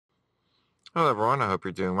Hello everyone, I hope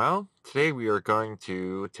you're doing well. Today we are going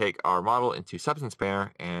to take our model into Substance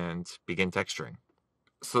Painter and begin texturing.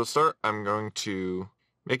 So to start, I'm going to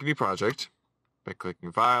make a new project by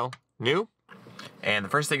clicking File, New. And the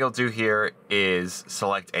first thing you'll do here is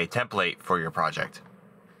select a template for your project.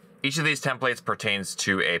 Each of these templates pertains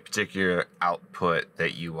to a particular output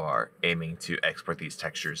that you are aiming to export these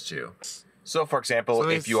textures to. So, for example,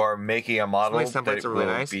 if you are making a model that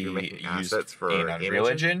will be used in Unreal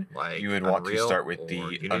Engine, you would want to start with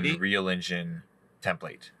the Unreal Engine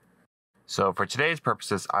template. So for today's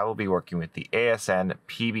purposes, I will be working with the ASN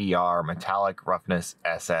PBR Metallic Roughness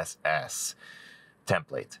SSS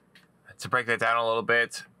template. To break that down a little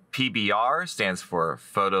bit, PBR stands for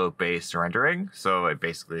photo-based rendering, so it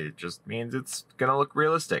basically just means it's going to look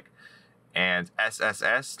realistic. And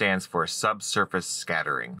SSS stands for subsurface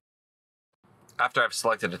scattering. After I've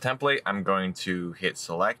selected a template, I'm going to hit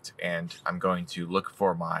select and I'm going to look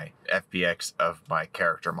for my FBX of my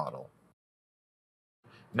character model.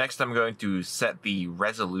 Next, I'm going to set the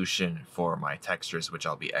resolution for my textures, which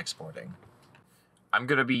I'll be exporting. I'm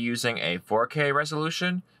going to be using a 4K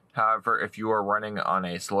resolution. However, if you are running on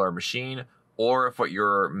a slower machine, or if what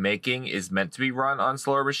you're making is meant to be run on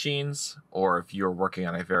slower machines, or if you're working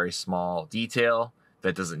on a very small detail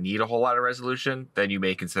that doesn't need a whole lot of resolution, then you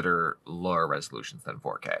may consider lower resolutions than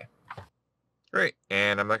 4K. Great,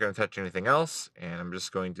 and I'm not going to touch anything else, and I'm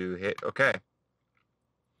just going to hit OK.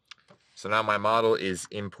 So now my model is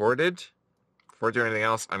imported. Before doing anything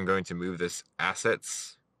else, I'm going to move this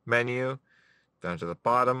Assets menu down to the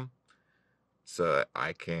bottom so that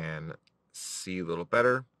I can see a little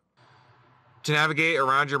better. To navigate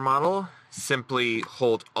around your model, simply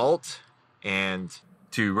hold Alt, and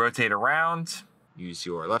to rotate around, use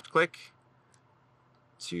your left click.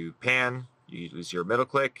 To pan, you use your middle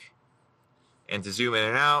click. And to zoom in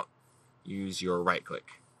and out, use your right click.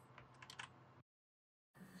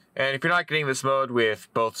 And if you're not getting this mode with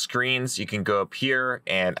both screens, you can go up here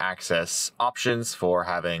and access options for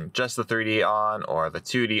having just the 3D on or the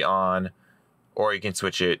 2D on, or you can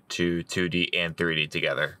switch it to 2D and 3D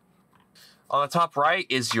together. On the top right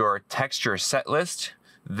is your texture set list.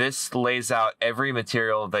 This lays out every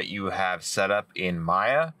material that you have set up in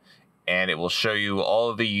Maya, and it will show you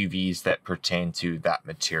all of the UVs that pertain to that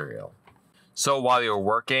material. So while you're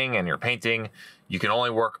working and you're painting, you can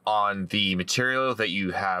only work on the material that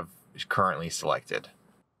you have currently selected.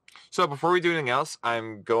 So before we do anything else,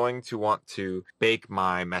 I'm going to want to bake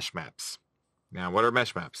my mesh maps. Now, what are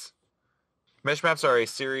mesh maps? Mesh maps are a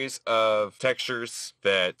series of textures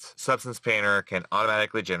that Substance Painter can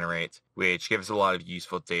automatically generate, which gives a lot of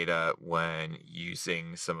useful data when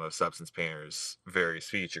using some of Substance Painter's various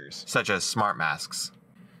features, such as smart masks.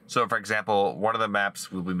 So for example, one of the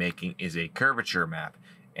maps we'll be making is a curvature map.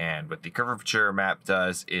 And what the curvature map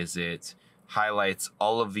does is it highlights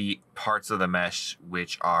all of the parts of the mesh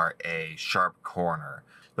which are a sharp corner.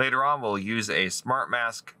 Later on, we'll use a smart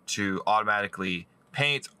mask to automatically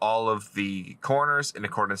paint all of the corners in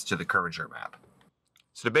accordance to the curvature map.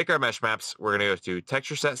 So to bake our mesh maps, we're going to go to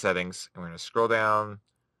Texture Set Settings, and we're going to scroll down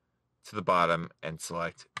to the bottom and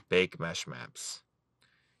select Bake Mesh Maps.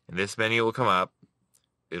 And this menu will come up.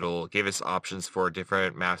 It'll give us options for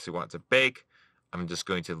different maps we want to bake. I'm just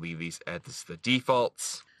going to leave these as the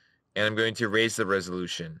defaults, and I'm going to raise the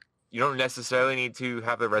resolution. You don't necessarily need to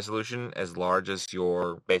have the resolution as large as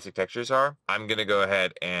your basic textures are. I'm going to go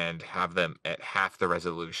ahead and have them at half the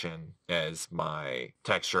resolution as my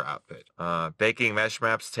texture output. Baking mesh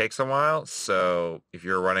maps takes a while, so if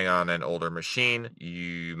you're running on an older machine,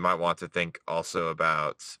 you might want to think also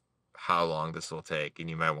about how long this will take, and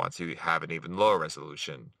you might want to have an even lower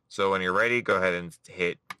resolution. So when you're ready, go ahead and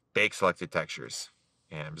hit Bake Selected Textures.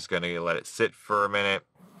 And I'm just going to let it sit for a minute.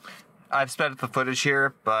 I've sped up the footage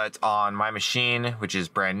here, but on my machine, which is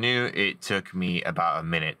brand new, it took me about a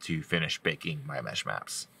minute to finish baking my mesh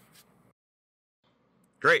maps.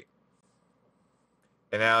 Great.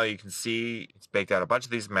 And now you can see it's baked out a bunch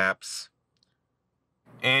of these maps.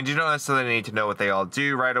 And you don't necessarily need to know what they all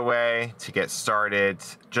do right away to get started.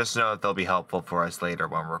 Just know that they'll be helpful for us later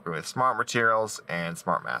when working with smart materials and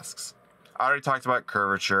smart masks. I already talked about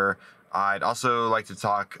curvature. I'd also like to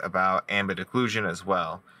talk about ambient occlusion as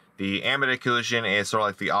well. The ambient occlusion is sort of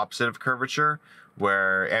like the opposite of curvature,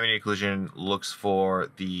 where ambient occlusion looks for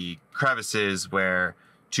the crevices where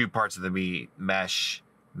two parts of the mesh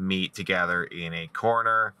meet together in a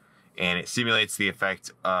corner, and it simulates the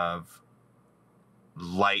effect of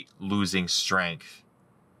light losing strength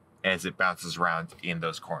as it bounces around in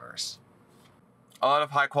those corners. A lot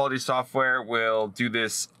of high quality software will do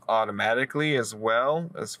this automatically as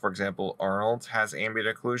well, as for example Arnold has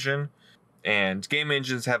ambient occlusion. And game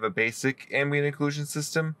engines have a basic ambient occlusion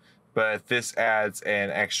system, but this adds an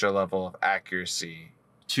extra level of accuracy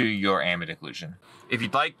to your ambient occlusion. If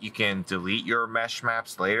you'd like, you can delete your mesh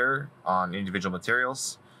maps later on individual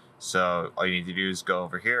materials. So all you need to do is go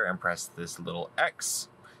over here and press this little X.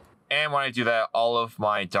 And when I do that, all of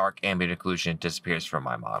my dark ambient occlusion disappears from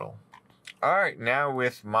my model. All right, now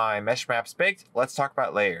with my mesh maps baked, let's talk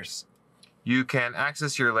about layers. You can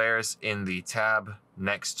access your layers in the tab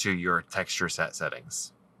next to your texture set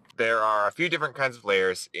settings. There are a few different kinds of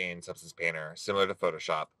layers in Substance Painter, similar to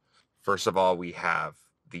Photoshop. First of all, we have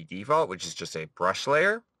the default, which is just a brush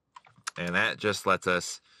layer, and that just lets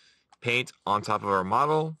us paint on top of our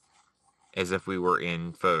model as if we were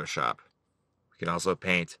in Photoshop. We can also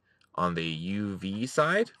paint on the UV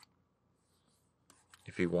side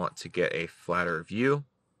if we want to get a flatter view.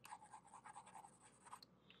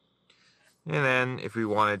 And then if we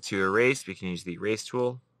wanted to erase, we can use the erase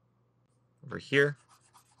tool over here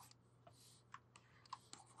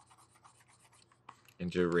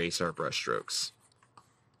and to erase our brush strokes.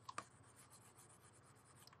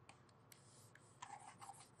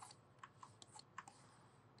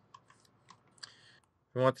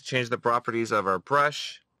 If we want to change the properties of our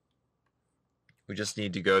brush, we just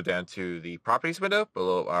need to go down to the properties window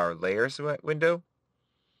below our layers window.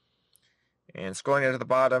 And scrolling down to the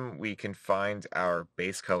bottom, we can find our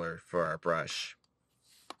base color for our brush.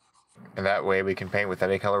 And that way we can paint with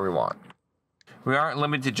any color we want. We aren't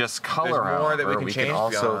limited to just color, There's more however. that we can change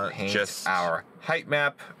also beyond paint just our height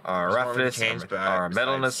map, our roughness, our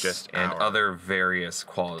metalness, and our other various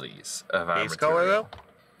qualities of our base material. color though.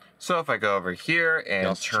 So if I go over here and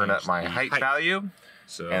also turn up change my the height height. value,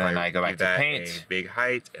 So and then if I go back give to that paint. a big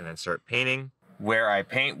height and then start painting, where I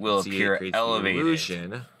paint will see it appear creates the elevated.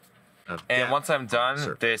 illusion of And depth once I'm done,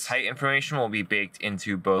 surface. this height information will be baked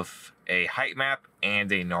into both a height map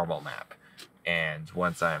and a normal map. And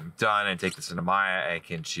once I'm done and take this into Maya, I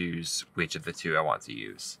can choose which of the two I want to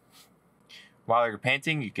use. While you're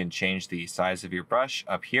painting, you can change the size of your brush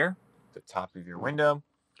up here. the top of your window,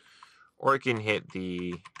 or you can hit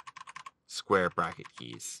the square bracket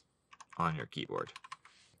keys on your keyboard.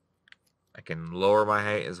 I can lower my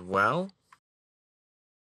height as well.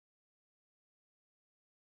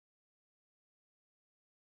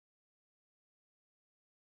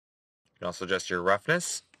 You can also adjust your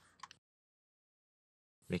roughness,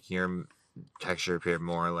 making your texture appear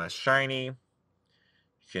more or less shiny. You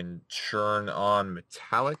can turn on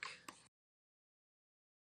metallic,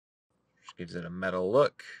 which gives it a metal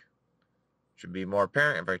look. Should be more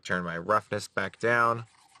apparent if I turn my roughness back down.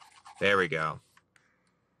 There we go.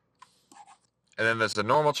 And then there's the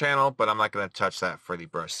normal channel, but I'm not going to touch that for the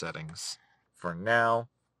brush settings for now.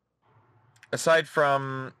 Aside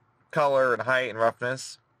from color and height and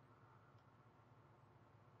roughness,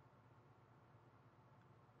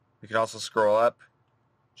 we can also scroll up,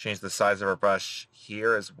 change the size of our brush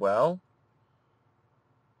here as well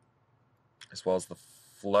as the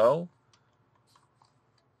flow.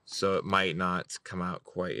 So it might not come out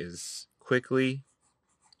quite as quickly.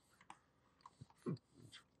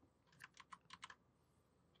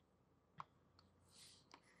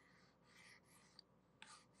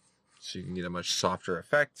 So you can get a much softer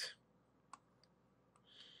effect.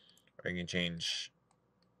 Or you can change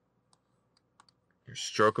your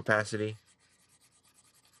stroke opacity.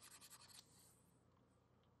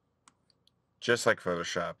 Just like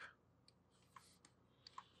Photoshop.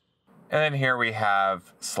 And then here we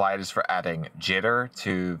have sliders for adding jitter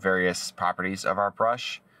to various properties of our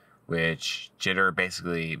brush, which jitter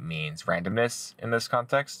basically means randomness in this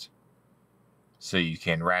context. So you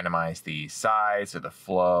can randomize the size or the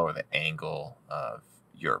flow or the angle of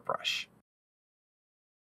your brush.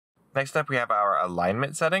 Next up, we have our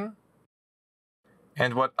alignment setting.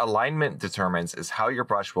 And what alignment determines is how your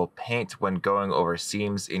brush will paint when going over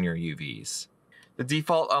seams in your UVs. The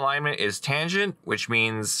default alignment is tangent, which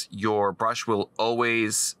means your brush will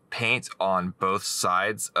always paint on both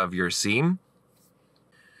sides of your seam.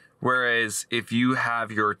 Whereas if you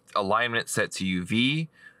have your alignment set to UV,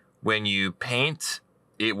 when you paint,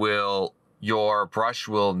 your brush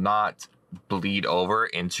will not bleed over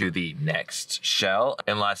into the next shell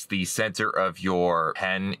unless the center of your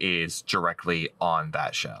pen is directly on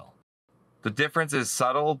that shell. The difference is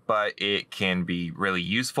subtle, but it can be really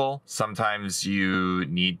useful. Sometimes you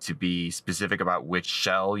need to be specific about which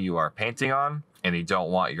shell you are painting on, and you don't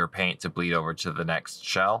want your paint to bleed over to the next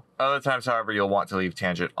shell. Other times, however, you'll want to leave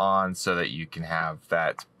tangent on so that you can have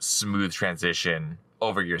that smooth transition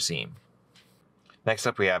over your seam. Next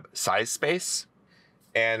up, we have size space.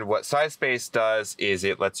 And what size space does is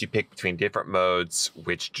it lets you pick between different modes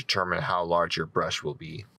which determine how large your brush will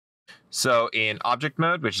be. So in object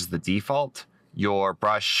mode, which is the default, your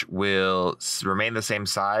brush will remain the same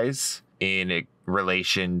size in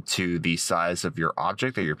relation to the size of your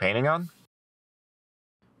object that you're painting on.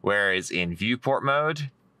 Whereas in viewport mode,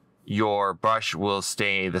 your brush will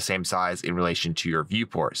stay the same size in relation to your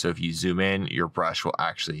viewport. So if you zoom in, your brush will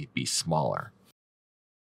actually be smaller.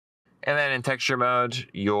 And then in texture mode,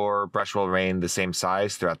 your brush will remain the same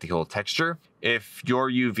size throughout the whole texture. If your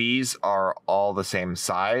UVs are all the same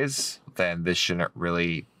size, then this shouldn't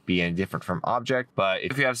really be any different from object. But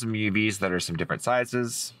if you have some UVs that are some different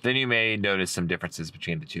sizes, then you may notice some differences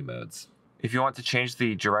between the two modes. If you want to change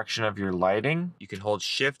the direction of your lighting, You can hold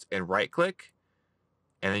shift and right click,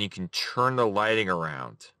 and then you can turn the lighting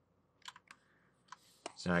around.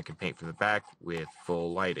 So now I can paint from the back with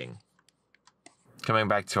full lighting. coming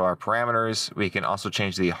back to our parameters, we can also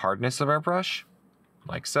change the hardness of our brush,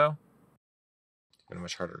 like so. Get a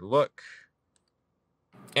much harder look.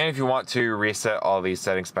 And if you want to reset all these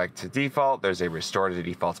settings back to default, there's a restore to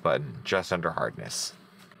defaults button just under hardness.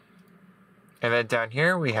 And then down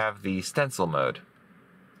here we have the stencil mode.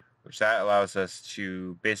 Which that allows us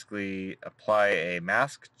to basically apply a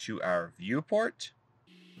mask to our viewport.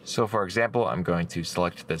 So for example, I'm going to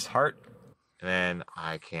select this heart, And then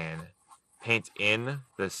I can paint in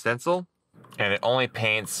the stencil. and it only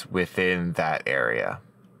paints within that area.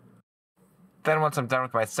 Then once I'm done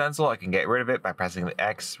with my stencil, I can get rid of it by pressing the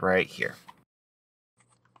X right here.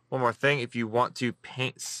 One more thing, if you want to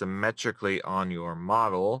paint symmetrically on your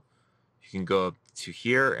model, you can go up to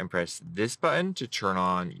here and press this button to turn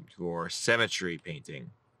on your symmetry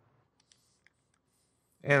painting.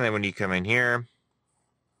 And then when you come in here,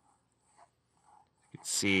 you can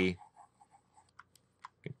see you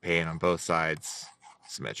can paint on both sides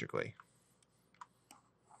symmetrically.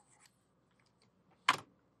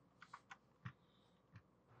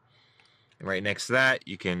 And right next to that,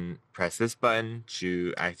 you can press this button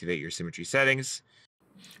to activate your symmetry settings.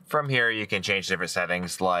 From here, you can change different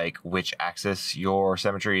settings like which axis your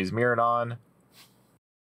symmetry is mirrored on,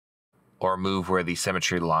 or move where the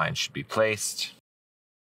symmetry line should be placed,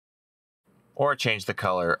 or change the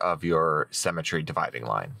color of your symmetry dividing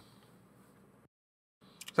line.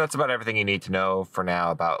 So that's about everything you need to know for now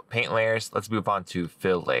about paint layers. Let's move on to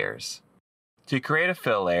fill layers. To create a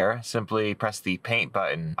fill layer, simply press the paint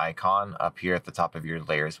button icon up here at the top of your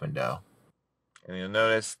layers window. And you'll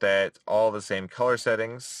notice that all the same color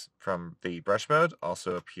settings from the brush mode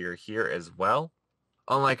also appear here as well.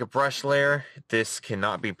 Unlike a brush layer, this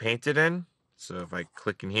cannot be painted in. So if I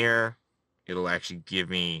click in here, it'll actually give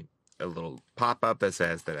me a little pop-up that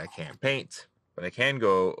says that I can't paint. But I can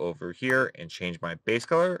go over here and change my base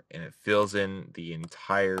color, and it fills in the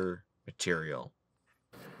entire material.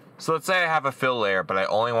 So let's say I have a fill layer, but I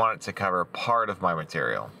only want it to cover part of my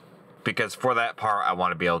material. Because for that part, I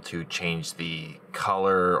want to be able to change the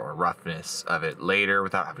color or roughness of it later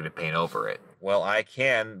without having to paint over it. Well, I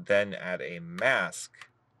can then add a mask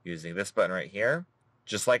using this button right here.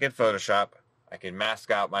 Just like in Photoshop, I can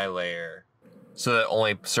mask out my layer. So that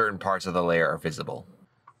only certain parts of the layer are visible.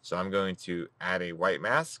 So I'm going to add a white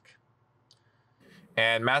mask.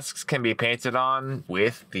 And masks can be painted on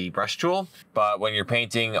with the brush tool, but when you're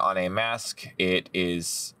painting on a mask, it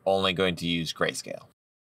is only going to use grayscale.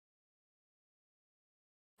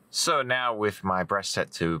 So now with my brush set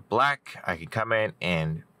to black, I can come in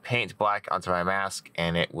and paint black onto my mask,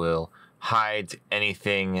 and it will hide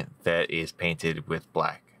anything that is painted with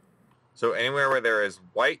black. So anywhere where there is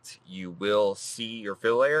white, you will see your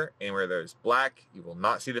fill layer. Anywhere there's black, you will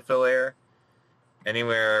not see the fill layer.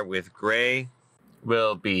 Anywhere with gray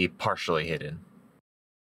will be partially hidden.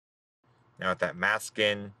 Now with that mask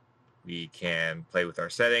in, we can play with our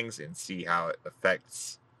settings and see how it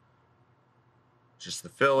affects just the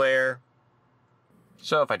fill layer.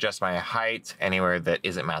 So if I adjust my height, anywhere that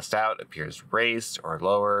isn't masked out appears raised or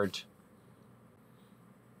lowered.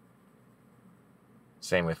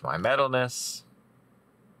 Same with my metalness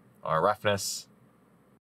or roughness.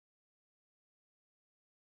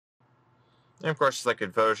 And of course, just like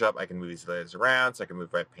in Photoshop, I can move these layers around, so I can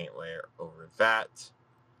move my paint layer over that.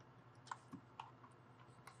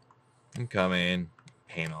 And come in,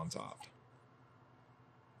 paint on top.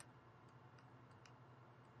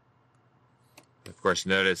 Of course,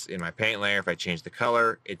 notice in my paint layer, if I change the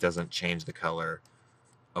color, it doesn't change the color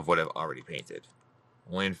of what I've already painted.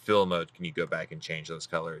 Only in fill mode can you go back and change those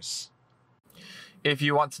colors. If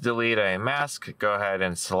you want to delete a mask, go ahead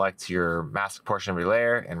and select your mask portion of your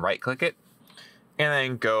layer and right click it. And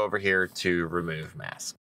then go over here to remove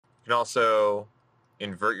mask. You can also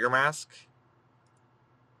invert your mask,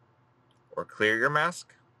 or clear your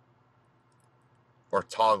mask, or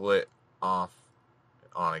toggle it off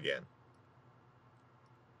on again.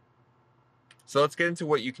 So let's get into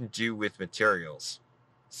what you can do with materials.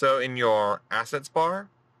 So in your assets bar,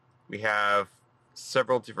 we have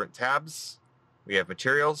several different tabs. We have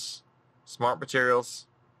materials, smart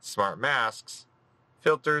masks,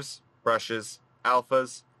 filters, brushes,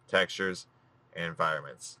 alphas, textures, and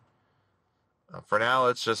environments. For now,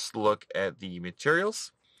 let's just look at the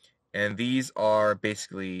materials. And these are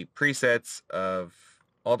basically presets of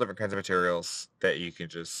all different kinds of materials that you can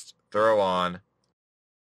just throw on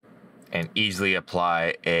and easily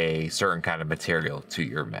apply a certain kind of material to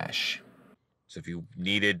your mesh. So if you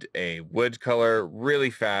needed a wood color really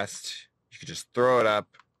fast, you could just throw it up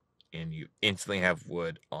and you instantly have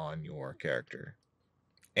wood on your character.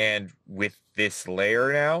 And with this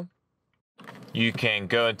layer now, you can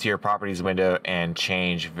go into your properties window and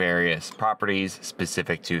change various properties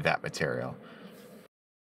specific to that material.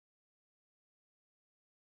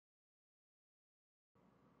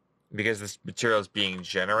 Because this material is being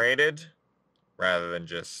generated rather than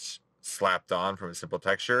just slapped on from a simple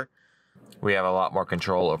texture, we have a lot more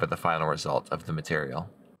control over the final result of the material.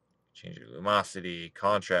 Change your luminosity,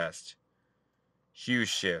 contrast, hue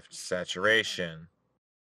shift, saturation.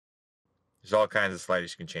 There's all kinds of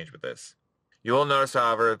sliders you can change with this. You will notice,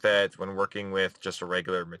 however, that when working with just a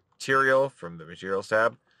regular material from the Materials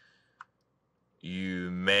tab,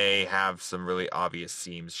 you may have some really obvious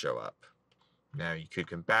seams show up. Now, you could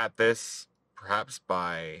combat this perhaps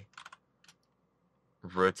by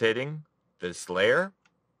rotating this layer,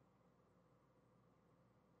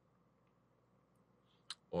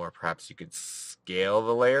 or perhaps you could scale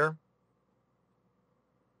the layer.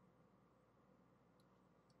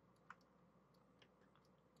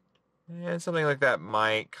 And something like that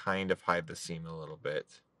might kind of hide the seam a little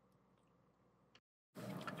bit.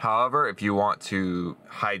 However, if you want to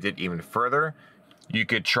hide it even further, you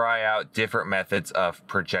could try out different methods of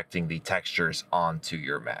projecting the textures onto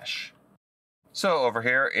your mesh. So over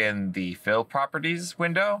here in the Fill Properties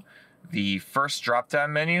window, the first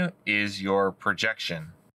drop-down menu is your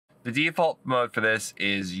projection. The default mode for this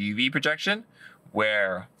is UV projection,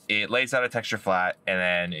 where it lays out a texture flat and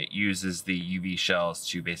then it uses the UV shells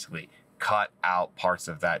to basically cut out parts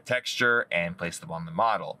of that texture and place them on the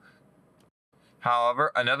model.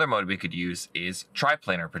 However, another mode we could use is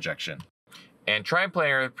triplanar projection. And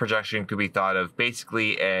triplanar projection could be thought of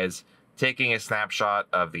basically as taking a snapshot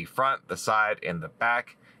of the front, the side, and the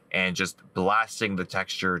back, and just blasting the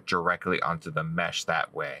texture directly onto the mesh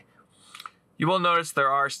that way. You will notice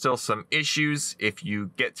there are still some issues. If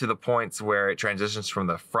you get to the points where it transitions from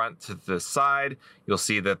the front to the side, you'll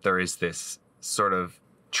see that there is this sort of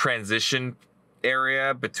transition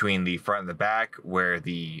area between the front and the back where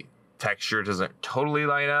the texture doesn't totally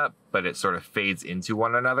line up, but it sort of fades into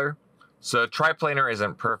one another. So triplanar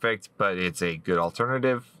isn't perfect, but it's a good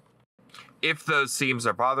alternative. If those seams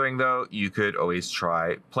are bothering though, you could always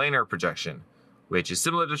try planar projection, which is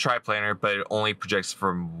similar to triplanar, but it only projects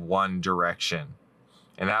from one direction.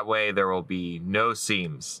 And that way there will be no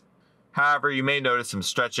seams. However, you may notice some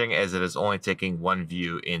stretching as it is only taking one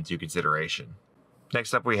view into consideration.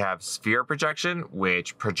 Next up we have sphere projection,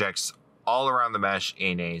 which projects all around the mesh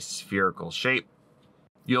in a spherical shape.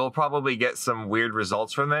 You'll probably get some weird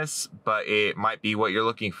results from this, but it might be what you're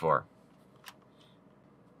looking for.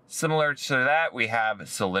 Similar to that, we have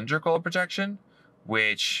cylindrical projection,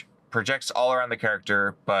 which projects all around the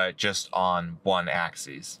character, but just on one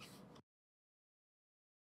axis.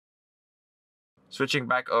 Switching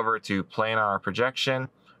back over to planar projection,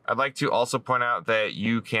 I'd like to also point out that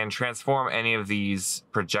you can transform any of these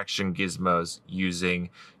projection gizmos using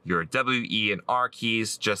your W, E, and R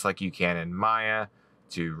keys, just like you can in Maya,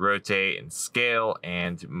 to rotate and scale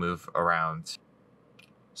and move around.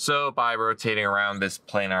 So by rotating around this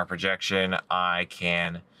planar projection, I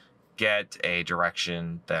can get a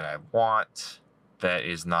direction that I want that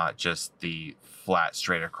is not just the flat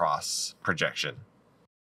straight across projection.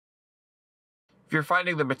 If you're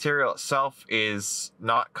finding the material itself is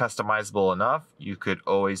not customizable enough, you could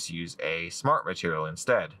always use a smart material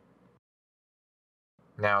instead.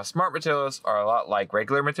 Now, smart materials are a lot like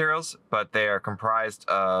regular materials, but they are comprised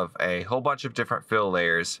of a whole bunch of different fill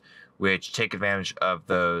layers, which take advantage of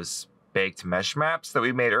those baked mesh maps that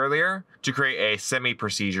we made earlier to create a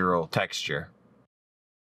semi-procedural texture.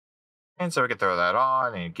 And so we can throw that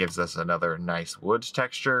on, and it gives us another nice wood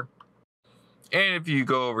texture. And if you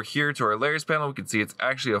go over here to our layers panel, we can see it's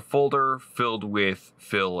actually a folder filled with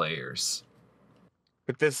fill layers.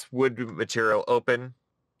 With this wood material open,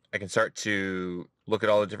 I can start to look at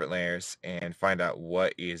all the different layers and find out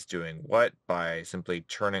what is doing what by simply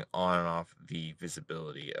turning on and off the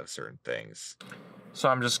visibility of certain things. So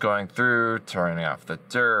I'm just going through, turning off the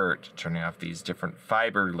dirt, turning off these different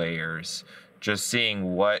fiber layers, just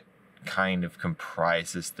seeing what kind of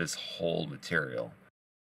comprises this whole material.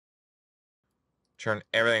 Turn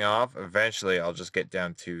everything off. Eventually, I'll just get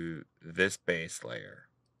down to this base layer.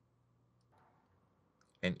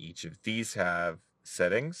 And each of these have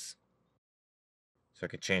settings. So I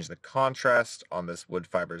could change the contrast on this wood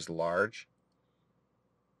fibers large.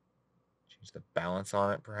 Change the balance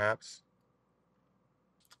on it, perhaps.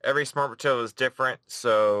 Every smart material is different,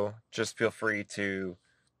 so just feel free to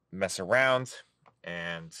mess around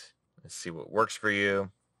and see what works for you.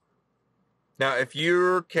 Now, if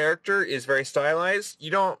your character is very stylized, you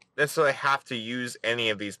don't necessarily have to use any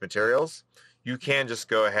of these materials. You can just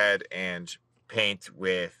go ahead and paint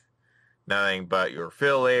with nothing but your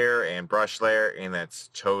fill layer and brush layer, and that's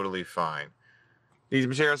totally fine. These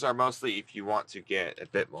materials are mostly if you want to get a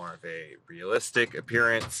bit more of a realistic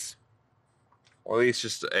appearance, or at least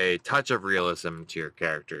just a touch of realism to your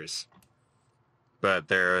characters. But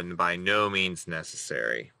they're by no means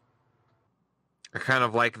necessary. I kind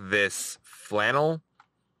of like this flannel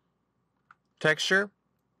texture.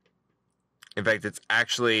 In fact, it's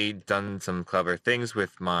actually done some clever things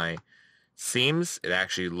with my seams. It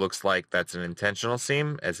actually looks like that's an intentional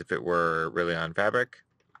seam, as if it were really on fabric.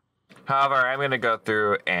 However, I'm going to go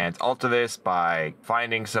through and alter this by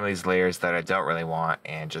finding some of these layers that I don't really want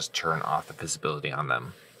and just turn off the visibility on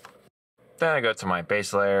them. Then I go to my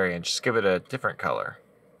base layer and just give it a different color.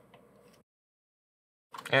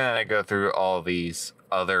 And then I go through all these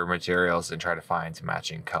other materials and try to find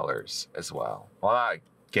matching colors as well, while not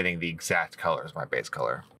getting the exact color as my base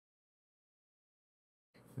color.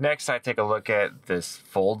 Next, I take a look at this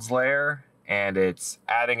folds layer, and it's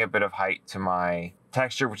adding a bit of height to my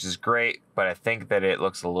texture, which is great, but I think that it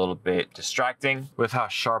looks a little bit distracting with how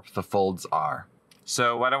sharp the folds are.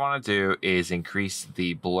 So what I want to do is increase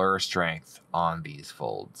the blur strength on these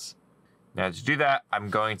folds. Now to do that, I'm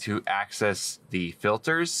going to access the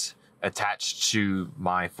filters attached to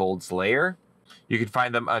my folds layer. You can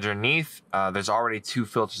find them underneath. There's already two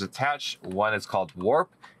filters attached. One is called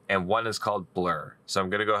warp and one is called blur. So I'm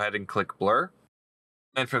going to go ahead and click blur.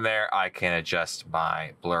 And from there, I can adjust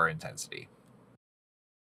my blur intensity.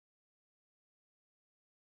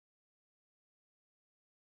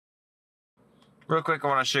 Real quick, I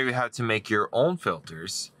want to show you how to make your own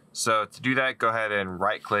filters. So to do that, go ahead and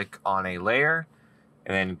right click on a layer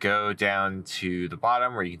and then go down to the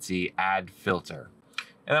bottom where you can see add filter.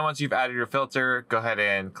 And then once you've added your filter, go ahead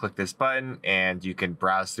and click this button and you can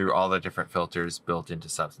browse through all the different filters built into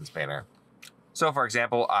Substance Painter. So for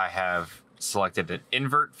example, I have selected an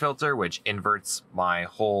invert filter, which inverts my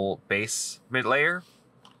whole base mid layer.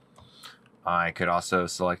 I could also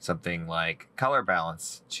select something like color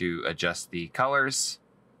balance to adjust the colors.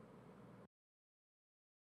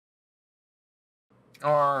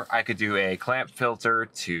 Or I could do a clamp filter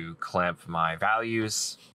to clamp my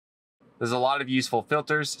values. There's a lot of useful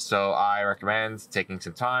filters, so I recommend taking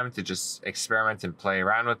some time to just experiment and play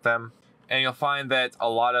around with them. And you'll find that a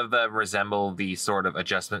lot of them resemble the sort of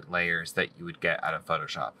adjustment layers that you would get out of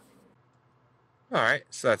Photoshop. Alright,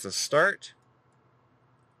 so that's a start.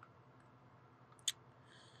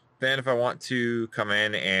 Then if I want to come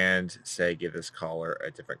in and say give this collar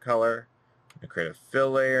a different color, I'm going to create a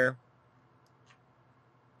fill layer.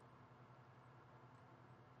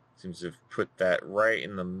 Seems to have put that right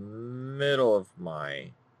in the middle of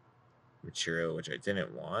my material, which I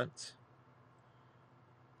didn't want.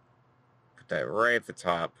 Put that right at the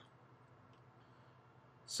top.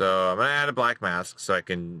 So I'm going to add a black mask so I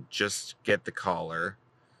can just get the collar.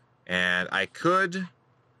 And I could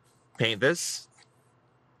paint this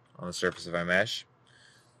on the surface of my mesh.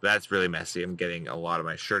 That's really messy. I'm getting a lot of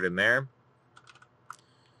my shirt in there.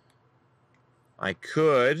 I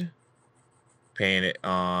could paint it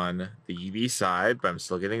on the UV side, but I'm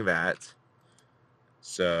still getting that.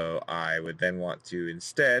 So I would then want to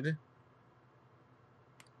instead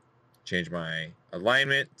change my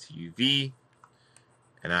alignment to UV,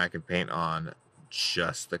 and I can paint on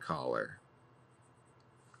just the collar.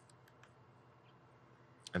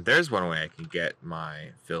 And there's one way I can get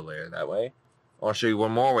my fill layer that way. I'll show you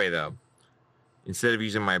one more way though. Instead of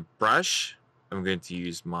using my brush, I'm going to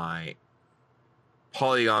use my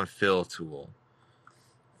polygon fill tool.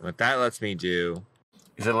 And what that lets me do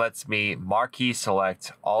is it lets me marquee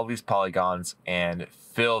select all these polygons and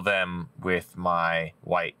fill them with my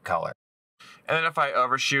white color. And then if I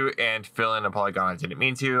overshoot and fill in a polygon I didn't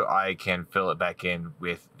mean to, I can fill it back in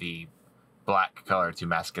with the black color to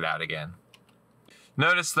mask it out again.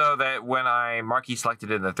 Notice though that when I marquee selected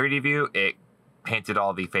in the 3D view, it painted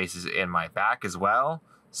all the faces in my back as well.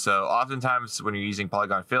 So oftentimes when you're using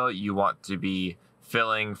polygon fill, you want to be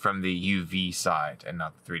filling from the UV side and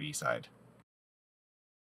not the 3D side.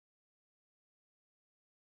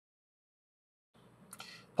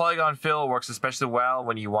 Polygon fill works especially well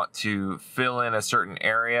when you want to fill in a certain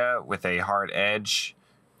area with a hard edge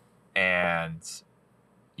and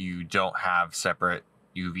you don't have separate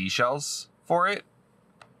UV shells for it.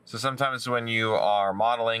 So sometimes when you are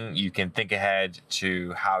modeling, you can think ahead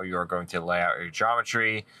to how you're going to lay out your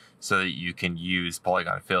geometry so that you can use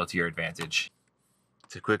polygon fill to your advantage.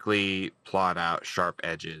 To quickly plot out sharp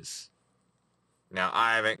edges. Now,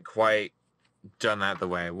 I haven't quite done that the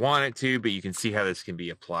way I want it to, but you can see how this can be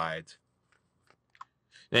applied.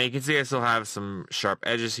 Now you can see I still have some sharp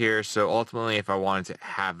edges here, so ultimately if I wanted to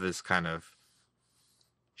have this kind of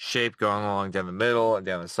shape going along down the middle and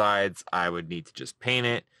down the sides, I would need to just paint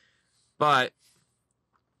it. But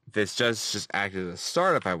this does just act as a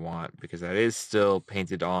start if I want, because that is still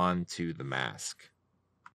painted on to the mask.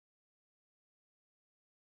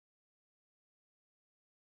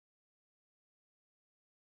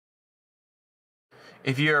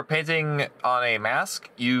 If you're painting on a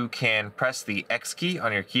mask, you can press the X key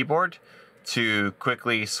on your keyboard to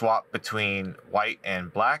quickly swap between white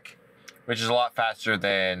and black, which is a lot faster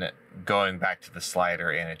than going back to the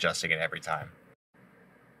slider and adjusting it every time.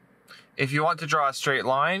 If you want to draw a straight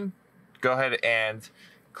line, go ahead and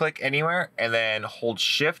click anywhere and then hold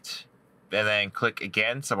Shift and then click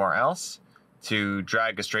again somewhere else to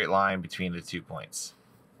drag a straight line between the 2 points.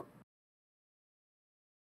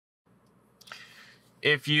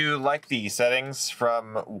 If you like the settings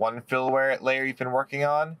from one fill layer you've been working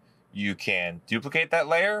on, you can duplicate that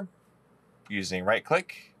layer using right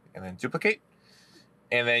click and then duplicate.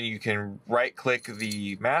 And then you can right click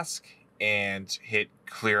the mask and hit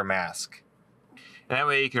clear mask. And that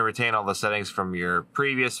way you can retain all the settings from your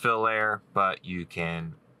previous fill layer, but you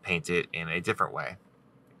can paint it in a different way,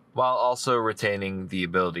 while also retaining the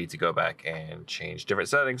ability to go back and change different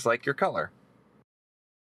settings like your color.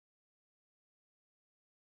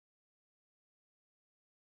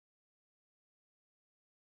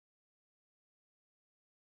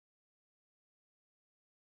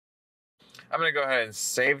 I'm going to go ahead and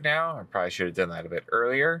save now. I probably should have done that a bit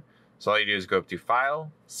earlier. So all you do is go up to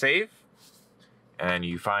File, Save, and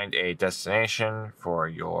you find a destination for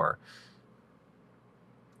your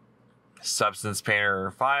Substance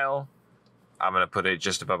Painter file. I'm going to put it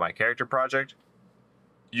just above my character project.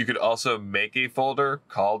 You could also make a folder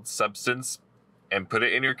called Substance and put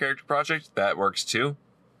it in your character project. That works too.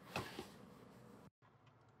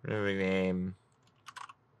 Rename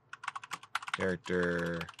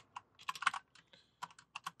character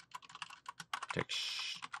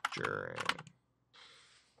texturing.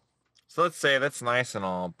 So let's say that's nice and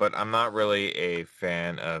all, but I'm not really a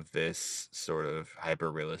fan of this sort of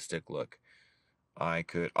hyper-realistic look. I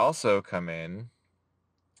could also come in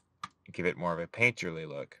and give it more of a painterly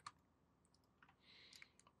look.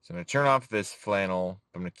 So I'm going to turn off this flannel.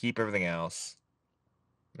 I'm going to keep everything else.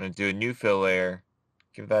 I'm going to do a new fill layer,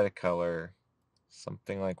 give that a color,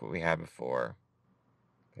 something like what we had before.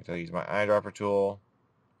 I'll use my eyedropper tool,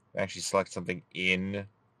 actually select something in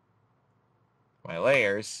my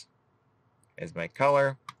layers as my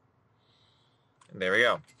color, and there we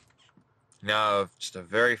go. Now just a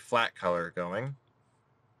very flat color going.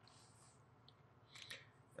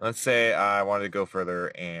 Let's say I wanted to go further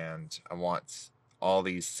and I want all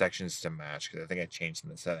these sections to match because I think I changed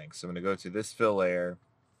some of the settings. So I'm going to go to this fill layer,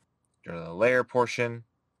 go to the layer portion,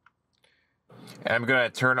 and I'm going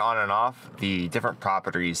to turn on and off the different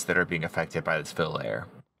properties that are being affected by this fill layer.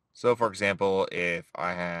 So for example, if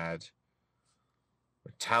I had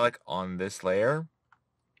metallic on this layer,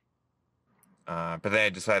 but then I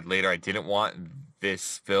decided later I didn't want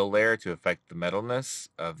this fill layer to affect the metalness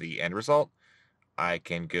of the end result, I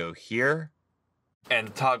can go here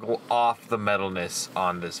and toggle off the metalness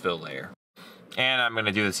on this fill layer. And I'm going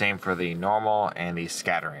to do the same for the normal and the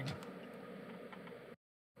scattering.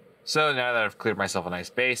 So now that I've cleared myself a nice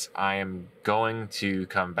base, I am going to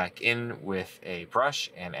come back in with a brush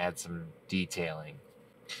and add some detailing.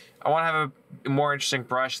 I want to have a more interesting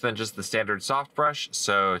brush than just the standard soft brush,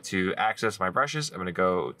 so to access my brushes, I'm going to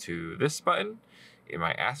go to this button in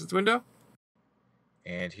my assets window.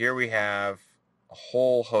 And here we have a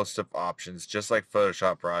whole host of options, just like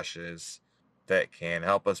Photoshop brushes, that can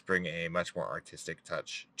help us bring a much more artistic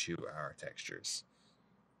touch to our textures.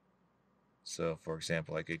 So for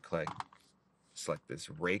example, I could select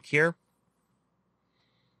this rake here.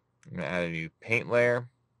 I'm going to add a new paint layer,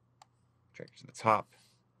 drag it to the top.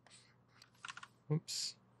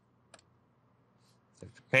 Oops.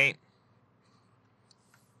 Save the paint.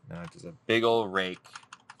 Now just a big old rake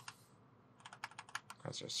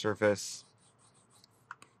across our surface.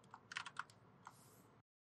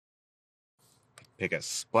 Pick a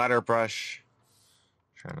splatter brush.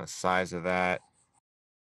 Try the size of that.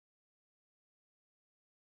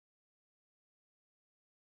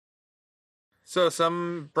 So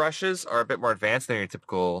some brushes are a bit more advanced than your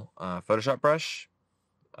typical Photoshop brush.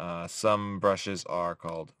 Some brushes are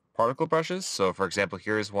called particle brushes. So for example,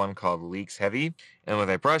 here's one called Leaks Heavy. And when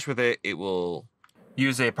I brush with it, it will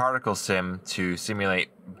use a particle sim to simulate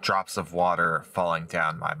drops of water falling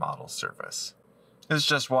down my model's surface. This is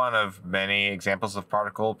just one of many examples of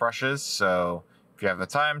particle brushes, so if you have the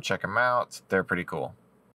time, check them out. They're pretty cool.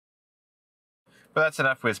 But that's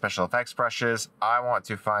enough with special effects brushes. I want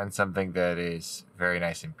to find something that is very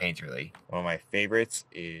nice and painterly. One of my favorites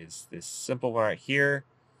is this simple one right here,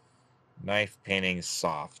 Knife Painting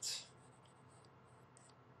Soft.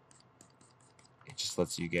 It just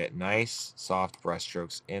lets you get nice, soft brush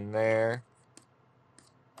strokes in there.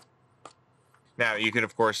 Now, you can,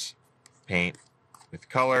 of course, paint with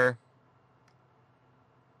color.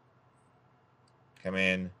 Come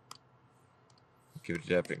in, give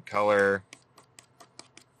it up in color.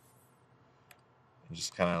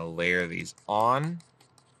 Just kind of layer these on,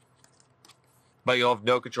 but you'll have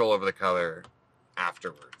no control over the color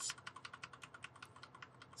afterwards.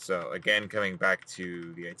 So again, coming back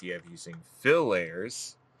to the idea of using fill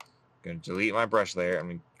layers, I'm going to delete my brush layer. I'm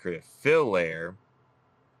going to create a fill layer,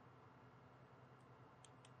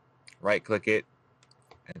 right click it,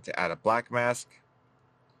 and to add a black mask,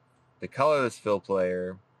 the color of this fill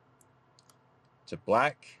layer to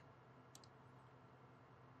black.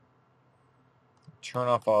 Turn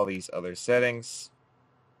off all these other settings.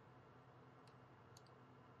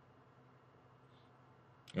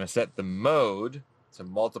 I'm going to set the mode to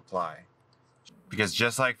multiply. Because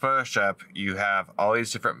just like Photoshop, you have all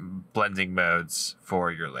these different blending modes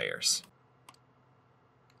for your layers.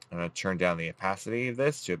 I'm going to turn down the opacity of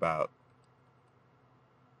this to about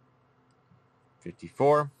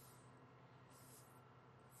 54.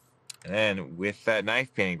 And then with that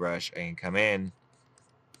knife painting brush, I can come in,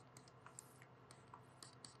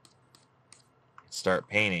 start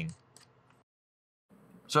painting.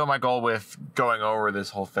 So my goal with going over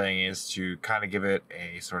this whole thing is to kind of give it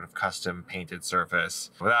a sort of custom painted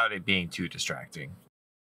surface without it being too distracting.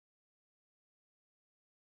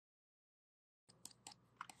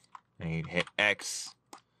 And you'd hit X,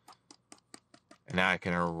 and now I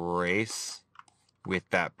can erase with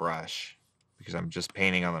that brush because I'm just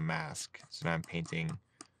painting on the mask. So now I'm painting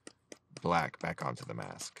black back onto the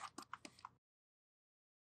mask.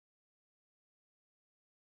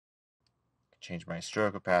 Change my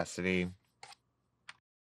stroke opacity.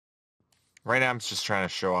 Right now I'm just trying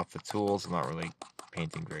to show off the tools. I'm not really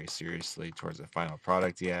painting very seriously towards the final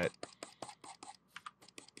product yet.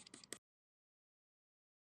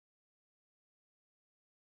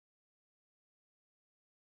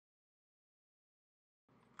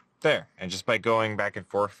 There, and just by going back and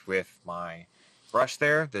forth with my brush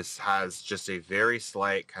there, this has just a very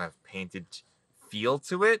slight kind of painted feel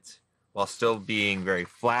to it while still being very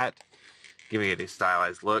flat, giving it a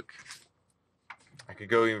stylized look. I could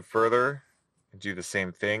go even further and do the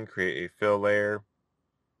same thing, create a fill layer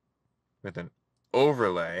with an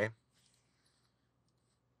overlay,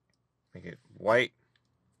 make it white,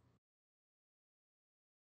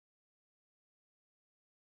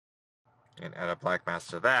 and add a black mask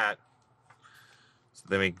to that. So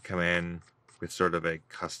then we can come in with sort of a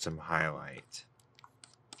custom highlight.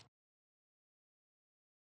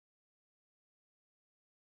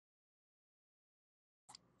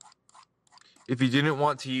 If you didn't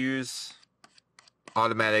want to use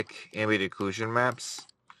automatic ambient occlusion maps,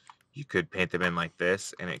 you could paint them in like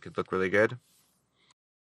this and it could look really good.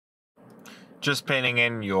 Just painting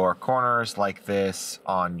in your corners like this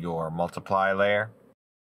on your multiply layer.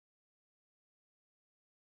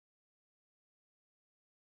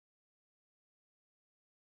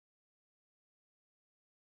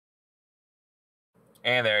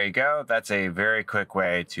 And there you go. That's a very quick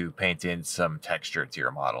way to paint in some texture to your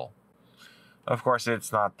model. Of course,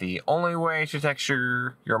 it's not the only way to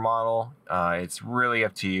texture your model. It's really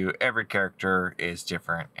up to you. Every character is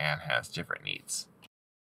different and has different needs.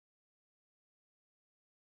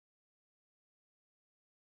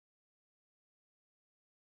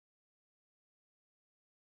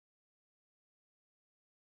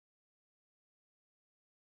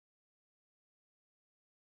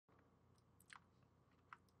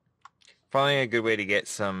 Finally, a good way to get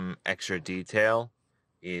some extra detail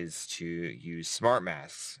is to use smart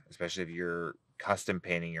masks, especially if you're custom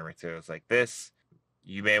painting your materials like this,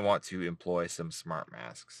 you may want to employ some smart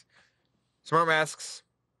masks. Smart masks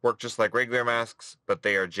work just like regular masks, but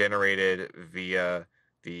they are generated via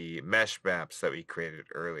the mesh maps that we created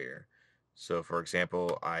earlier. So for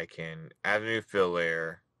example, I can add a new fill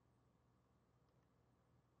layer,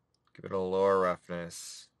 give it a lower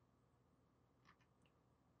roughness,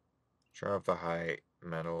 turn off the height,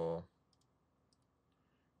 metal,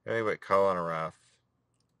 anyway, color on a rough,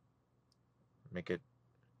 make it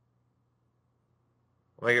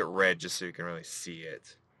red just so you can really see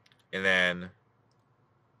it. And then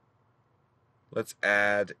let's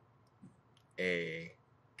add a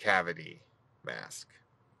cavity mask.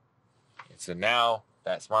 And so now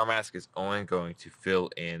that smart mask is only going to fill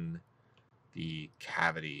in the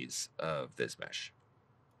cavities of this mesh.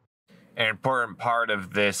 An important part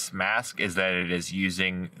of this mask is that it is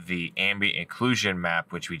using the ambient occlusion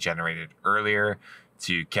map, which we generated earlier,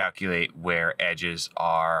 to calculate where edges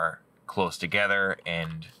are close together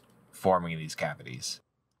and forming these cavities.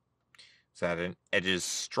 So that an edge is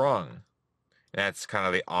strong. And that's kind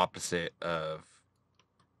of the opposite of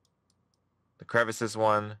the crevices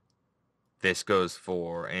one. This goes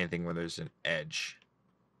for anything where there's an edge.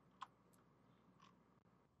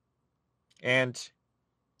 And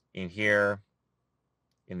in here,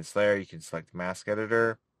 in this layer, you can select Mask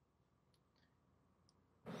Editor.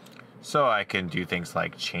 So I can do things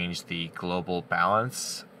like change the global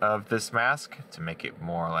balance of this mask to make it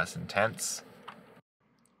more or less intense.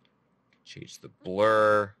 Change the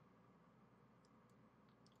blur,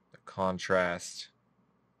 the contrast.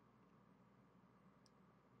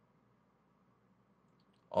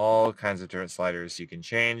 All kinds of different sliders you can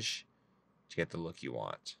change to get the look you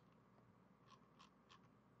want.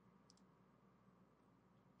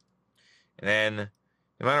 And then,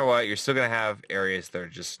 no matter what, you're still going to have areas that are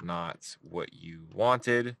just not what you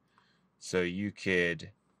wanted. So you could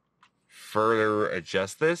further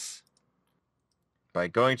adjust this by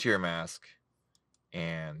going to your mask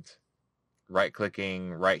and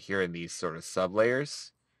right-clicking right here in these sort of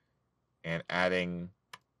sub-layers and adding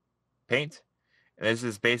paint. And this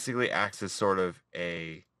is basically acts as sort of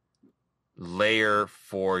a layer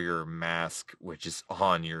for your mask, which is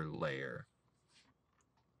on your layer.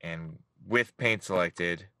 And with paint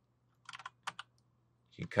selected,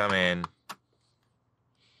 you can come in,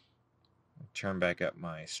 turn back up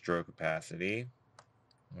my stroke opacity,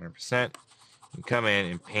 100%. You can come in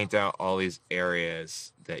and paint out all these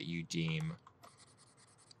areas that you deem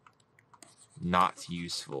not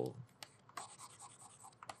useful.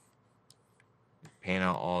 Paint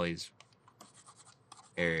out all these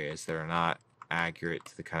areas that are not accurate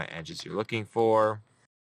to the kind of edges you're looking for.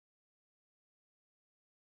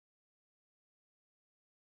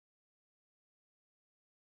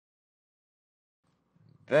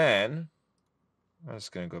 Then, I'm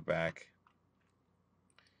just going to go back,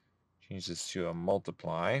 change this to a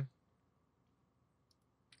multiply,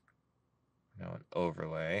 now an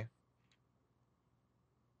overlay,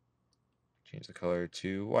 change the color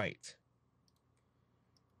to white,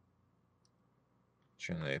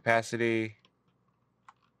 turn the opacity.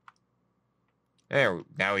 There,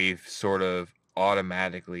 now we've sort of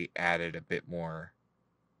automatically added a bit more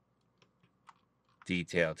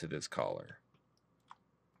detail to this color.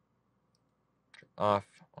 Off,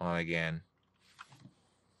 on again.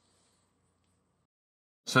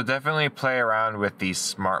 So definitely play around with these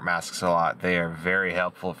smart masks a lot. They are very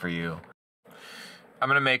helpful for you. I'm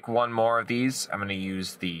going to make one more of these. I'm going to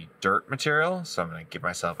use the dirt material. So I'm going to give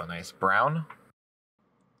myself a nice brown.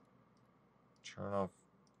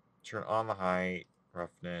 Turn on the height,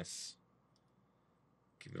 roughness.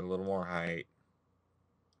 Give it a little more height.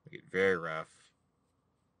 Make it very rough.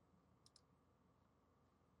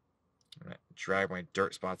 I'm going to drag my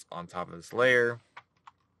dirt spots on top of this layer.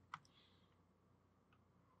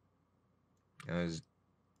 And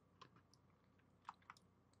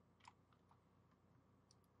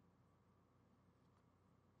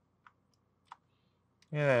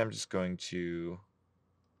I'm just going to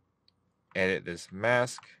edit this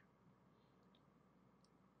mask.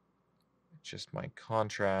 Just my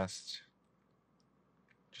contrast.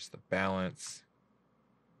 Just the balance.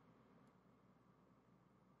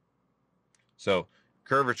 So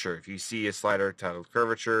curvature, if you see a slider titled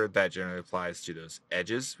curvature, that generally applies to those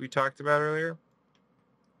edges we talked about earlier.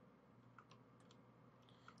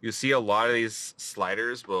 You'll see a lot of these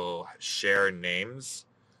sliders will share names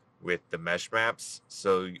with the mesh maps.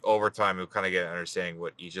 So over time, you'll kind of get an understanding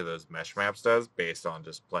what each of those mesh maps does based on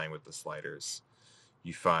just playing with the sliders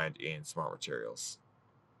you find in Smart Materials.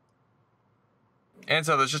 And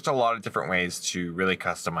so there's just a lot of different ways to really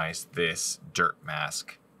customize this dirt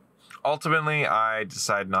mask. Ultimately, I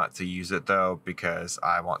decide not to use it though because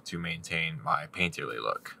I want to maintain my painterly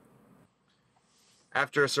look.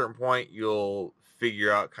 After a certain point, you'll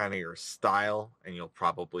figure out kind of your style and you'll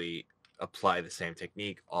probably apply the same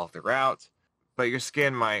technique all throughout. But your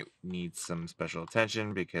skin might need some special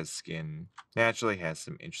attention because skin naturally has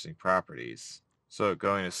some interesting properties. So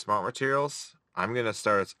going to Smart Materials, I'm going to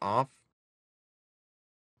start us off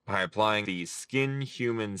by applying the Skin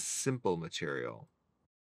Human Simple material.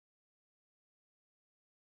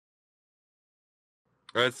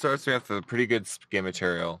 It starts with a pretty good skin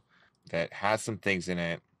material that has some things in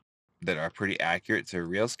it that are pretty accurate to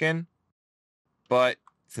real skin. But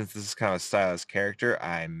since this is kind of a stylized character,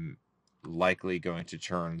 I'm likely going to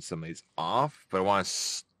turn some of these off. But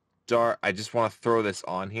I just want to throw this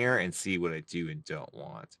on here and see what I do and don't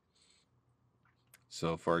want.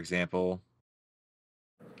 So for example,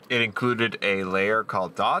 it included a layer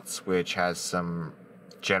called Dots, which has some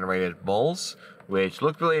generated moles, which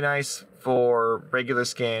look really nice for regular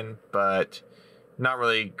skin, but not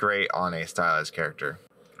really great on a stylized character.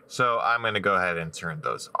 So I'm going to go ahead and turn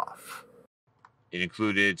those off. It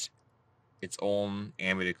included its own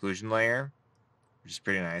ambient occlusion layer, which is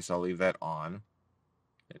pretty nice. I'll leave that on.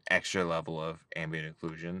 An extra level of ambient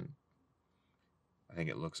occlusion. I think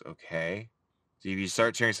it looks okay. So if you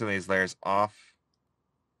start turning some of these layers off,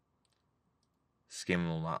 skin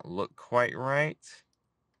will not look quite right.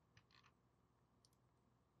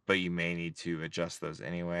 But you may need to adjust those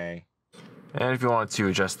anyway. And if you want to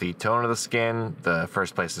adjust the tone of the skin, the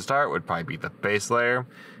first place to start would probably be the base layer.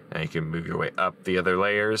 And you can move your way up the other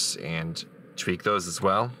layers and tweak those as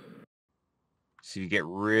well. So you get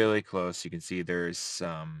really close, you can see there's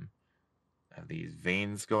some of these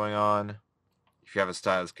veins going on. If you have a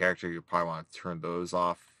stylized character, you'll probably want to turn those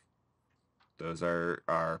off. Those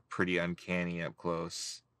are pretty uncanny up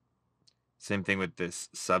close. Same thing with this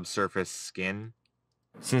subsurface skin.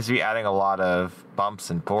 Seems to be adding a lot of bumps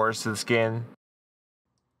and pores to the skin.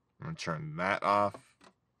 I'm going to turn that off.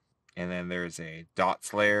 And then there's a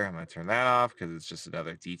dots layer. I'm going to turn that off because it's just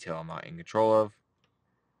another detail I'm not in control of.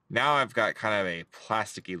 Now I've got kind of a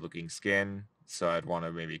plasticky looking skin, so I'd want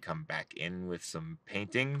to maybe come back in with some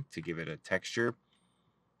painting to give it a texture.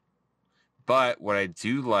 But what I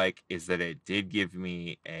do like is that it did give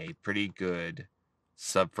me a pretty good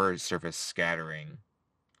subsurface scattering.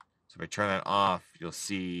 So if I turn that off, you'll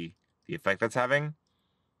see the effect that's having.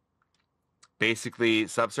 Basically,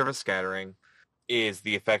 subsurface scattering is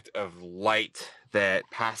the effect of light that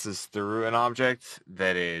passes through an object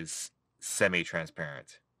that is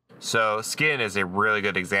semi-transparent. So skin is a really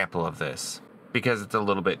good example of this because it's a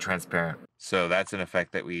little bit transparent. So that's an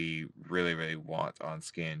effect that we really, really want on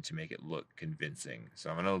skin to make it look convincing. So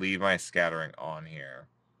I'm going to leave my scattering on here.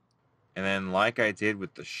 And then like I did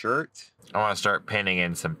with the shirt, I want to start painting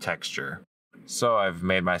in some texture. So I've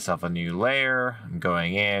made myself a new layer. I'm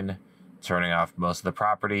going in, turning off most of the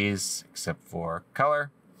properties except for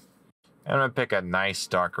color. And I'm going to pick a nice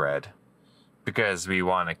dark red because we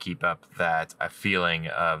want to keep up that feeling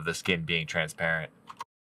of the skin being transparent.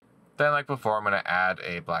 Then like before, I'm going to add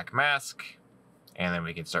a black mask, and then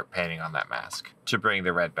we can start painting on that mask to bring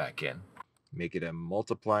the red back in. Make it a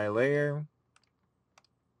multiply layer,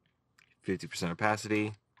 50%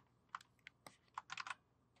 opacity.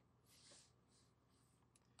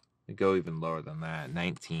 And go even lower than that,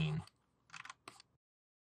 19.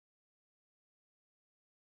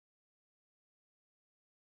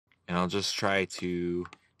 And I'll just try to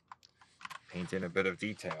paint in a bit of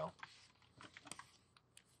detail.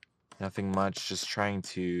 Nothing much, just trying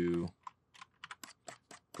to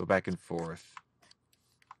go back and forth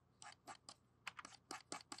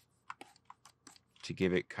to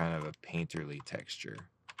give it kind of a painterly texture.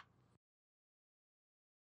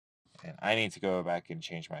 And I need to go back and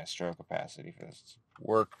change my stroke opacity for this to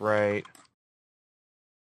work right.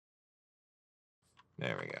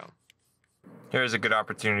 There we go. Here's a good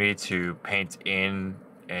opportunity to paint in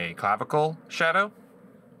a clavicle shadow,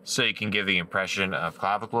 so you can give the impression of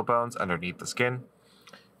clavicle bones underneath the skin.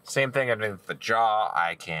 Same thing underneath the jaw.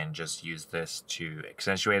 I can just use this to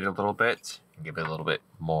accentuate it a little bit and give it a little bit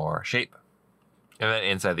more shape. And then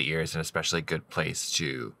inside the ear is an especially good place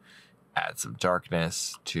to add some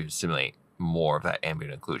darkness to simulate more of that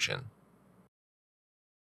ambient occlusion.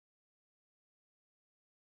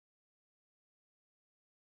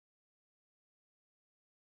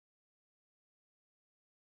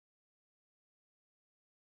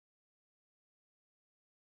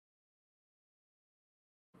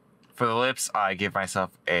 For the lips, I give myself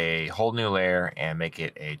a whole new layer and make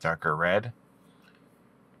it a darker red.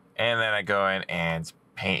 And then I go in and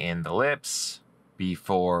paint in the lips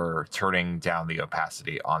before turning down the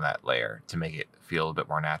opacity on that layer to make it feel a bit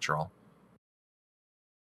more natural.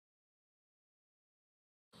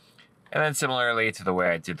 And then similarly to the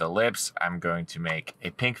way I did the lips, I'm going to make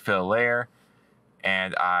a pink fill layer,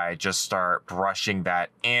 and I just start brushing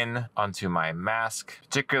that in onto my mask,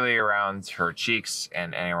 particularly around her cheeks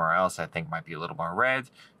and anywhere else I think might be a little more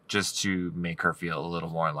red, just to make her feel a little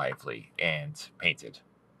more lively and painted.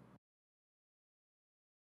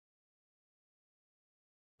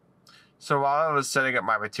 So while I was setting up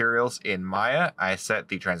my materials in Maya, I set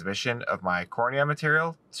the transmission of my cornea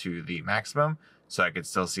material to the maximum so I could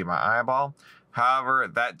still see my eyeball. However,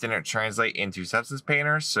 that didn't translate into Substance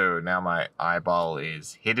Painter, so now my eyeball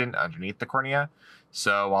is hidden underneath the cornea.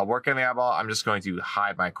 So while working on the eyeball, I'm just going to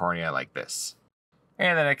hide my cornea like this.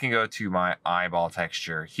 And then I can go to my eyeball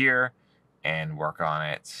texture here and work on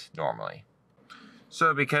it normally.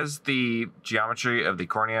 So because the geometry of the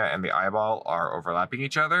cornea and the eyeball are overlapping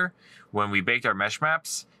each other, when we baked our mesh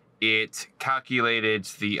maps, it calculated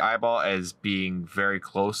the eyeball as being very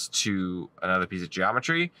close to another piece of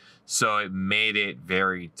geometry, so it made it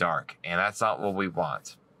very dark, and that's not what we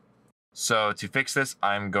want. So to fix this,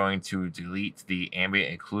 I'm going to delete the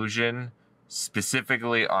ambient occlusion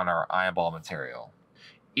specifically on our eyeball material.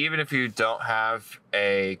 Even if you don't have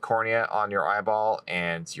a cornea on your eyeball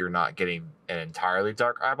and you're not getting an entirely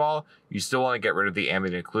dark eyeball, you still want to get rid of the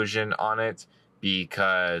ambient occlusion on it,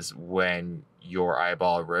 because when your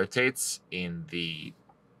eyeball rotates in the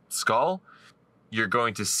skull, you're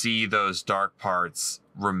going to see those dark parts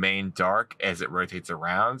remain dark as it rotates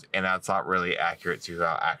around, and that's not really accurate to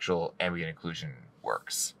how actual ambient occlusion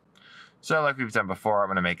works. So like we've done before, I'm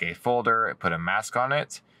going to make a folder, put a mask on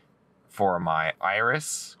it for my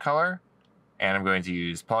iris color, and I'm going to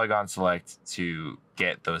use polygon select to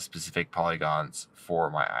get those specific polygons for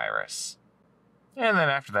my iris. And then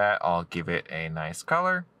after that, I'll give it a nice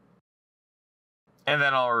color. And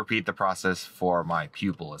then I'll repeat the process for my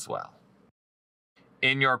pupil as well.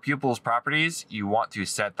 In your pupil's properties, you want to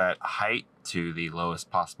set that height to the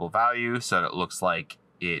lowest possible value so that it looks like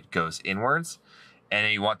it goes inwards. And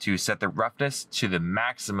then you want to set the roughness to the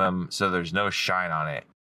maximum so there's no shine on it.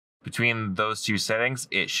 Between those two settings,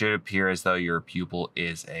 it should appear as though your pupil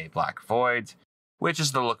is a black void, which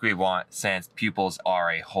is the look we want since pupils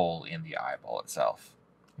are a hole in the eyeball itself.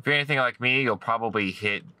 If you're anything like me, you'll probably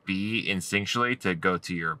hit B instinctually to go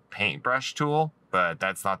to your paintbrush tool, but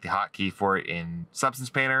that's not the hotkey for it in Substance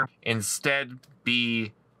Painter. Instead,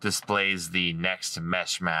 B displays the next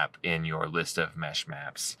mesh map in your list of mesh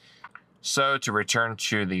maps. So to return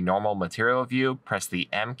to the normal material view, press the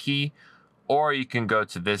M key, or you can go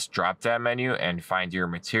to this drop-down menu and find your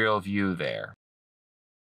material view there.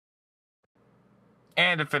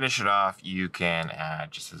 And to finish it off, you can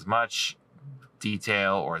add just as much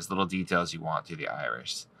detail or as little detail as you want to the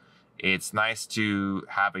iris. It's nice to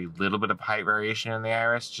have a little bit of height variation in the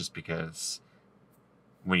iris, just because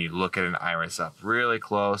when you look at an iris up really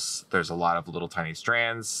close, there's a lot of little tiny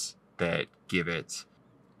strands that give it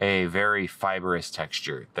a very fibrous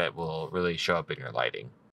texture that will really show up in your lighting.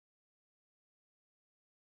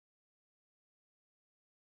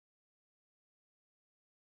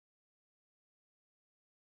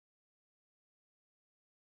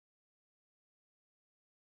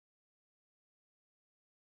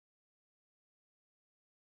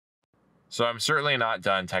 So I'm certainly not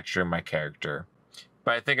done texturing my character,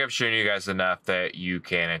 but I think I've shown you guys enough that you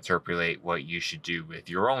can interpolate what you should do with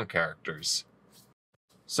your own characters.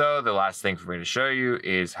 So the last thing for me to show you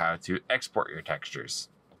is how to export your textures.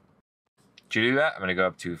 To do that, I'm going to go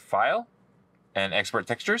up to File and Export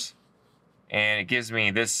Textures, and it gives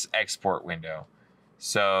me this export window.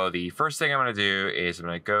 So the first thing I'm going to do is I'm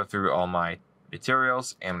going to go through all my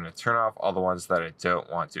materials, and I'm going to turn off all the ones that I don't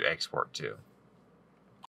want to export to.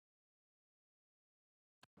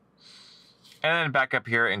 And then back up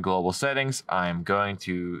here in Global Settings, I'm going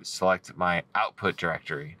to select my output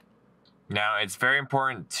directory. Now, it's very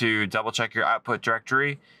important to double check your output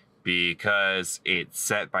directory because it's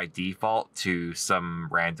set by default to some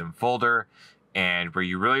random folder, and where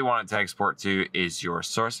you really want it to export to is your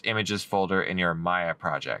source images folder in your Maya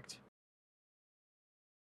project.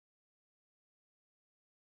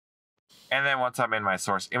 And then once I'm in my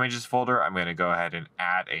source images folder, I'm going to go ahead and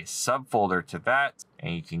add a subfolder to that,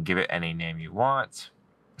 and you can give it any name you want.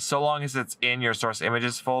 So long as it's in your source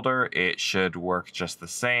images folder, it should work just the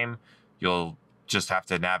same. You'll just have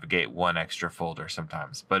to navigate one extra folder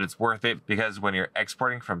sometimes, but it's worth it because when you're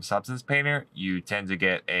exporting from Substance Painter, you tend to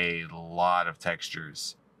get a lot of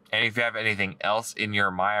textures. And if you have anything else in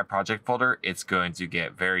your Maya project folder, it's going to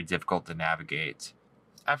get very difficult to navigate.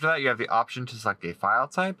 After that, you have the option to select a file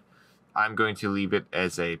type. I'm going to leave it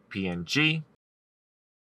as a PNG.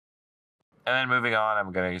 And then moving on,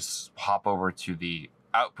 I'm going to hop over to the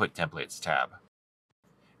Output Templates tab.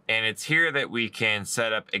 And it's here that we can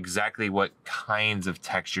set up exactly what kinds of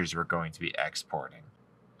textures we're going to be exporting.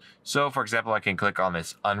 So for example, I can click on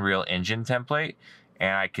this Unreal Engine template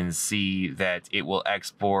and I can see that it will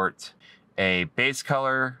export a base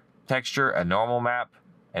color texture, a normal map,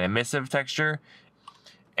 an emissive texture,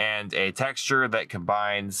 and a texture that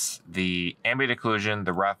combines the ambient occlusion,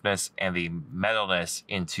 the roughness, and the metalness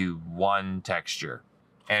into one texture.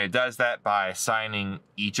 And it does that by assigning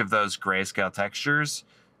each of those grayscale textures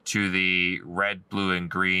to the red, blue, and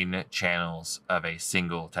green channels of a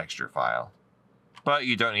single texture file. But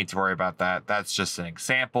you don't need to worry about that. That's just an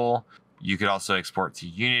example. You could also export to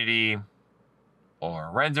Unity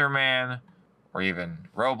or RenderMan or even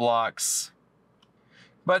Roblox.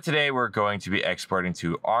 But today we're going to be exporting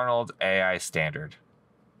to Arnold AI Standard.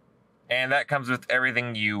 And that comes with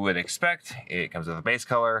everything you would expect. It comes with a base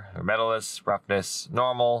color, metalness, roughness,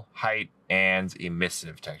 normal, height, and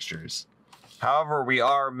emissive textures. However, we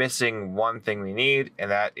are missing one thing we need,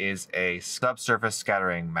 and that is a subsurface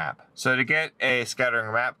scattering map. So to get a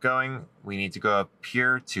scattering map going, we need to go up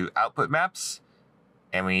here to Output Maps,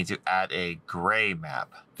 and we need to add a gray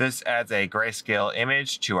map. This adds a grayscale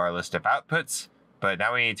image to our list of outputs, but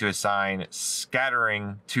now we need to assign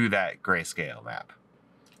scattering to that grayscale map.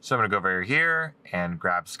 So I'm going to go over here and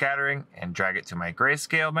grab scattering and drag it to my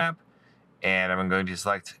grayscale map, and I'm going to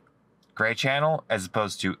select gray channel as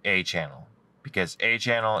opposed to A channel, because A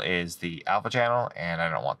channel is the alpha channel and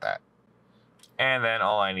I don't want that. And then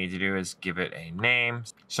all I need to do is give it a name.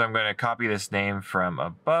 So I'm going to copy this name from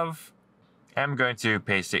above. I'm going to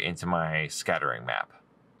paste it into my scattering map.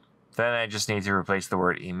 Then I just need to replace the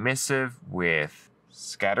word emissive with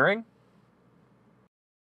scattering.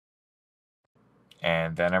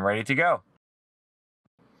 And then I'm ready to go.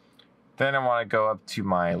 Then I want to go up to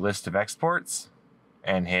my list of exports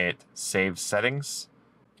and hit Save Settings.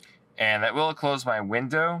 And that will close my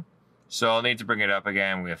window. So I'll need to bring it up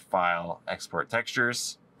again with File, Export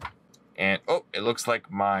Textures. And oh, it looks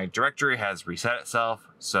like my directory has reset itself.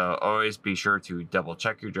 So always be sure to double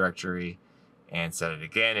check your directory and set it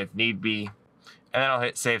again if need be. And then I'll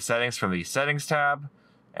hit Save Settings from the Settings tab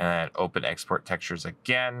and then open Export Textures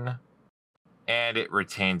again. And it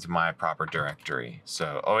retains my proper directory.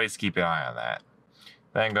 So always keep an eye on that.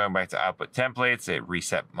 Then going back to Output Templates, it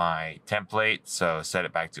reset my template. So set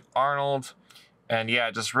it back to Arnold. And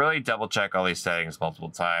yeah, just really double check all these settings multiple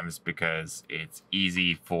times because it's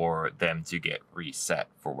easy for them to get reset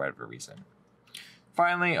for whatever reason.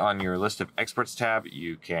 Finally, on your list of exports tab,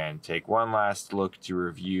 you can take one last look to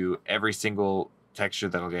review every single texture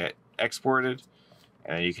that'll get exported.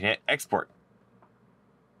 And then you can hit Export.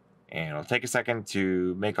 And it'll take a second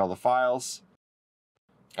to make all the files.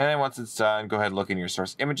 And then once it's done, go ahead and look in your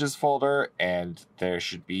source images folder, and there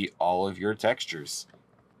should be all of your textures.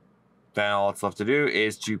 Then all that's left to do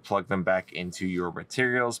is to plug them back into your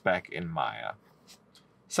materials back in Maya.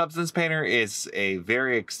 Substance Painter is a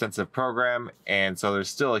very extensive program, and so there's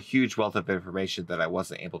still a huge wealth of information that I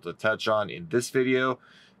wasn't able to touch on in this video,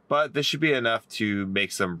 but this should be enough to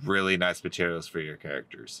make some really nice materials for your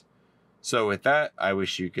characters. So with that, I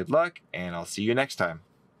wish you good luck, and I'll see you next time.